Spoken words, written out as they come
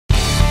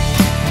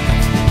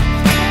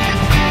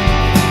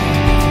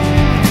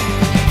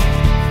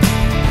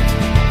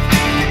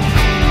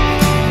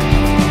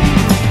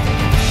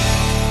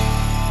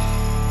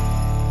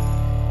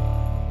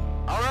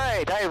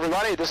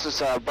this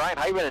is Brian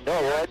Hyman and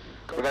Noah Wood.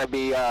 We're going to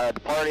be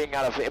departing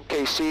out of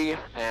MKC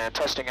and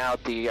testing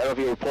out the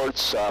Aerovie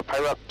report's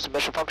PIREP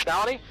submission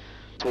functionality.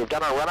 So we've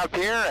done our run up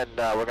here, and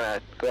we're going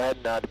to go ahead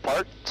and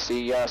depart,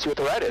 see what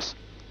the ride is.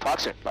 Talk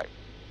soon. Bye.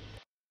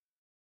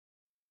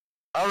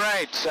 All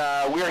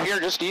right, we're here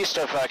just east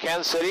of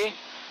Kansas City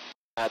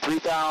at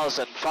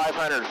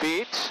 3,500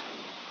 feet.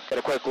 Got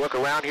a quick look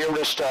around here. We're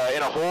just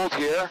in a hold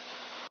here.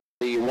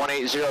 The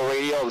 180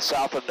 radio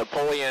south of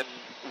Napoleon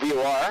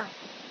VOR.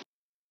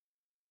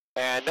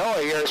 And Noah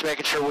here is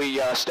making sure we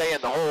stay in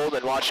the hold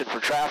and watching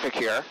for traffic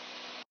here.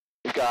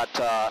 We've got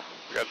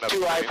two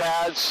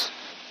iPads,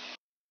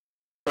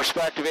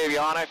 Perspective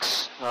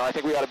Avionics. I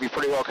think we ought to be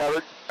pretty well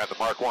covered. And the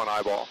Mark 1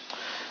 eyeball.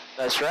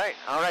 That's right.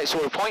 All right, so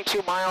we're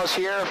 0.2 miles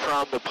here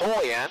from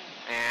Napoleon,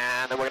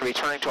 and then we're going to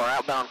be turning to our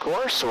outbound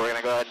course, so we're going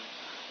to go ahead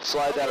and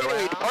slide that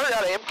around. We departed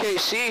out of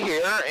MKC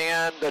here,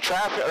 and the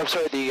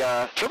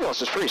the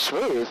turbulence is pretty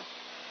smooth.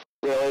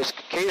 There's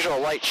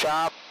occasional light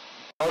chop,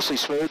 mostly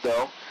smooth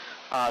though.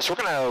 So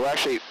we're going to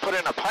actually put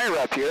in a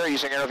PIREP here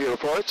using Aerovie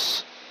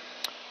reports,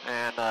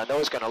 and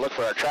Noah's going to look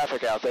for our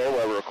traffic out there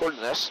while we're recording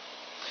this.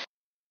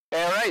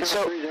 All right,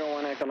 so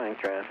 301 Echo 9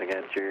 traffic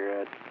at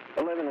your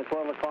 11 to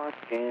 12 o'clock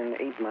and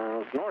 8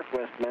 miles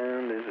northwest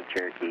bound is a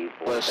Cherokee.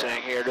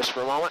 Listening here just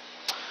for a moment.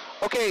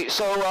 Okay,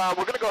 so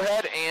we're going to go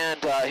ahead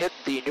and hit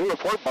the new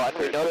report button.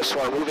 We notice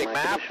our moving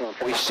map.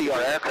 We see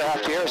our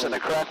aircraft here is in the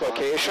correct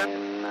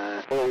location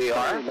where we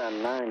are. About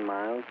 9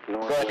 miles go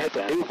ahead and hit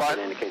the new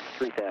button. Indicates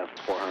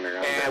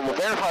 3,400. And we'll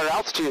verify our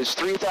altitude is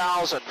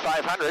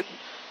 3,500,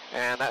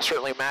 and that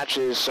certainly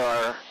matches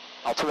our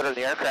altimeter in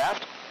the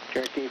aircraft.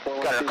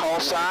 Got our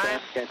call sign,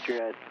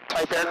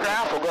 type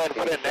aircraft. We'll go ahead and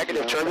put in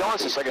negative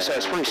turbulence. It's, like I said,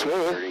 it's pretty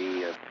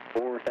smooth.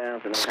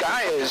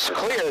 Sky is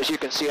clear, as you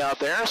can see out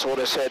there, so we'll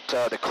just hit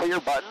the clear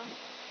button.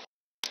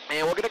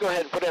 And we're going to go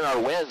ahead and put in our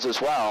winds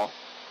as well.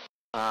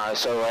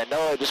 So I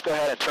know, just go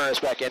ahead and turn us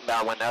back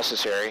inbound when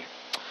necessary.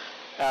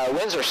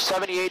 Winds are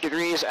 78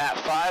 degrees at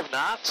 5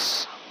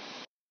 knots.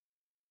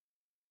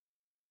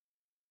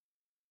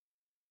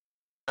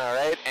 All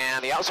right,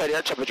 and the outside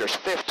air temperature is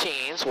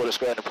 15, so we'll just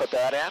go ahead and put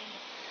that in.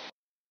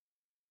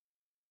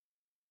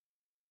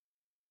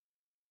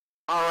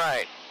 All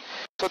right,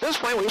 so at this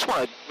point we just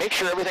want to make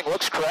sure everything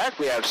looks correct.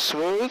 We have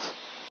smooth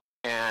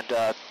and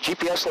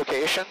GPS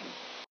location,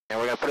 and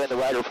we're going to put in the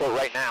ride report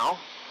right now.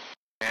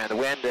 And the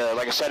wind,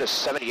 like I said, is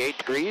 78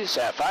 degrees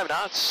at 5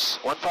 knots,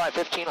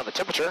 1515 on the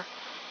temperature,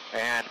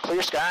 and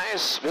clear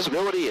skies.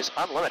 Visibility is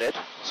unlimited,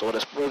 so we'll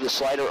just move the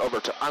slider over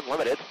to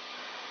unlimited.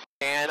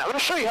 And I'm going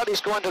to show you how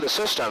these go into the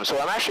system.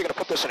 So I'm actually going to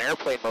put this in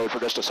airplane mode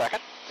for just a second,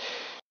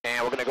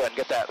 and we're going to go ahead and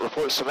get that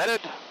report submitted.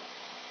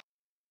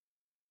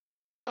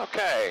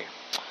 Okay.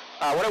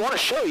 What I want to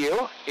show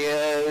you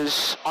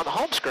is on the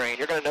home screen,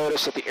 you're going to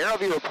notice that the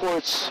Aerovie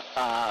reports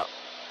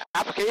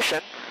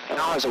application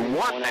now has a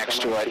 1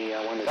 next to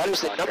it. That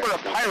is the number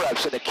of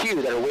PIREPs in the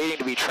queue that are waiting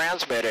to be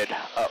transmitted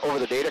over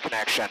the data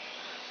connection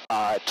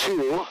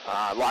to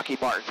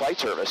Lockheed Martin Flight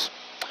Service.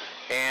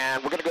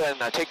 And we're going to go ahead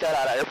and take that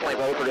out of airplane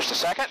mode for just a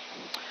second.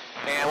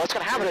 And what's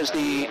going to happen is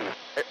the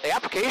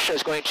application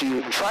is going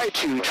to try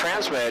to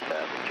transmit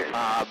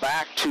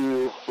back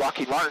to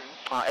Lockheed Martin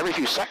every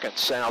few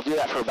seconds, and I'll do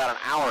that for about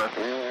an hour.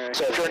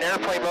 So if you're in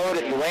airplane mode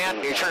and you land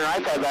and you turn your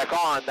iPad back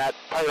on, that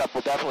PIREP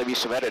will definitely be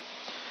submitted.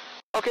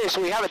 Okay,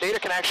 so we have a data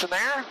connection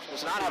there. It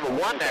does not have a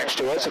 1 next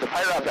to it, so the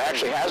PIREP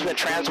actually has been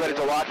transmitted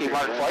to Lockheed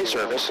Martin Flight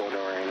Service.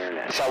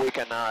 That's how we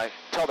can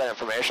tell that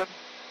information.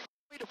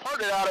 We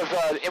departed out of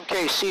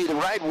MKC. The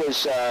ride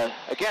was,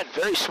 again,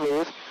 very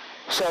smooth.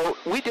 So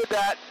we did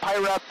that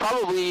PIREP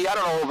probably, I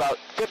don't know, about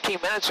 15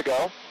 minutes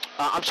ago.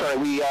 I'm sorry,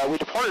 we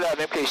departed out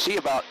of MKC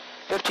about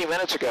 15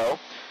 minutes ago,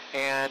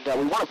 and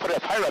we want to put a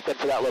PIREP in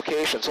for that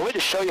location. So let me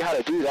just show you how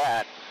to do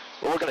that.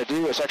 What we're going to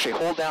do is actually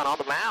hold down on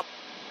the map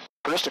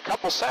for just a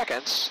couple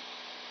seconds.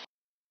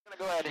 I'm going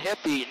to go ahead and hit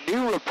the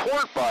new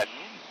report button.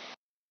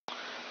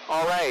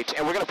 All right,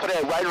 and we're going to put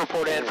a ride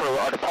report in for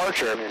our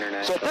departure.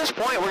 So at this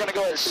point, we're going to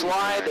go ahead and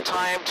slide the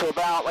time to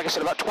about, like I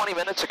said, about 20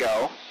 minutes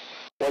ago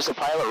was the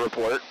pilot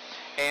report,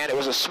 and it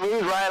was a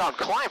smooth ride on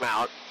climb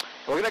out.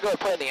 We're going to go ahead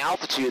and put in the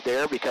altitude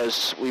there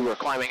because we were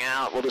climbing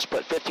out. We'll just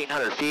put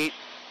 1,500 feet.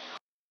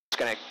 It's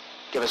going to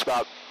give us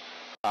about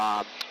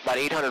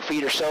 800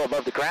 feet or so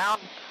above the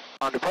ground.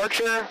 On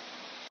departure,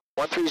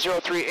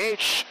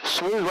 1303H,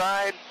 smooth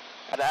ride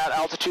at that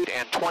altitude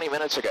and 20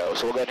 minutes ago.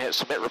 So we'll go ahead and hit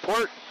submit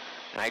report.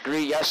 And I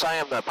agree, yes, I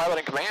am the pilot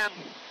in command.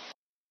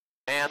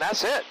 And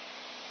that's it.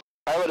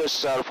 Pilot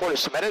report is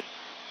submitted.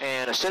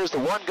 And as soon as the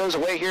 1 goes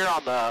away here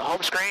on the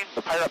home screen,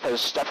 the PIREP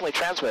has definitely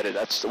transmitted.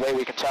 That's the way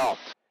we can tell.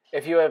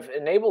 If you have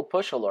enabled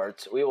push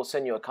alerts, we will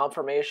send you a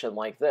confirmation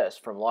like this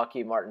from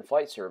Lockheed Martin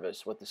Flight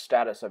Service with the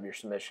status of your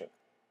submission.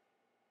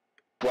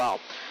 Wow.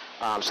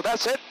 So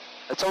that's it.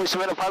 That's all we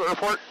submit a pilot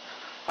report.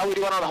 How are we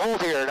doing on the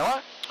hold here,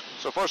 Noah?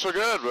 So far, so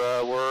good.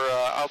 We're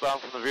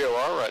outbound from the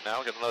VOR right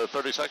now. Get another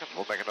 30 seconds.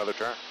 We'll make another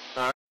turn.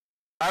 All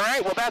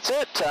right. Well, that's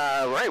it.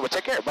 All right. Well,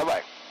 take care.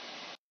 Bye-bye.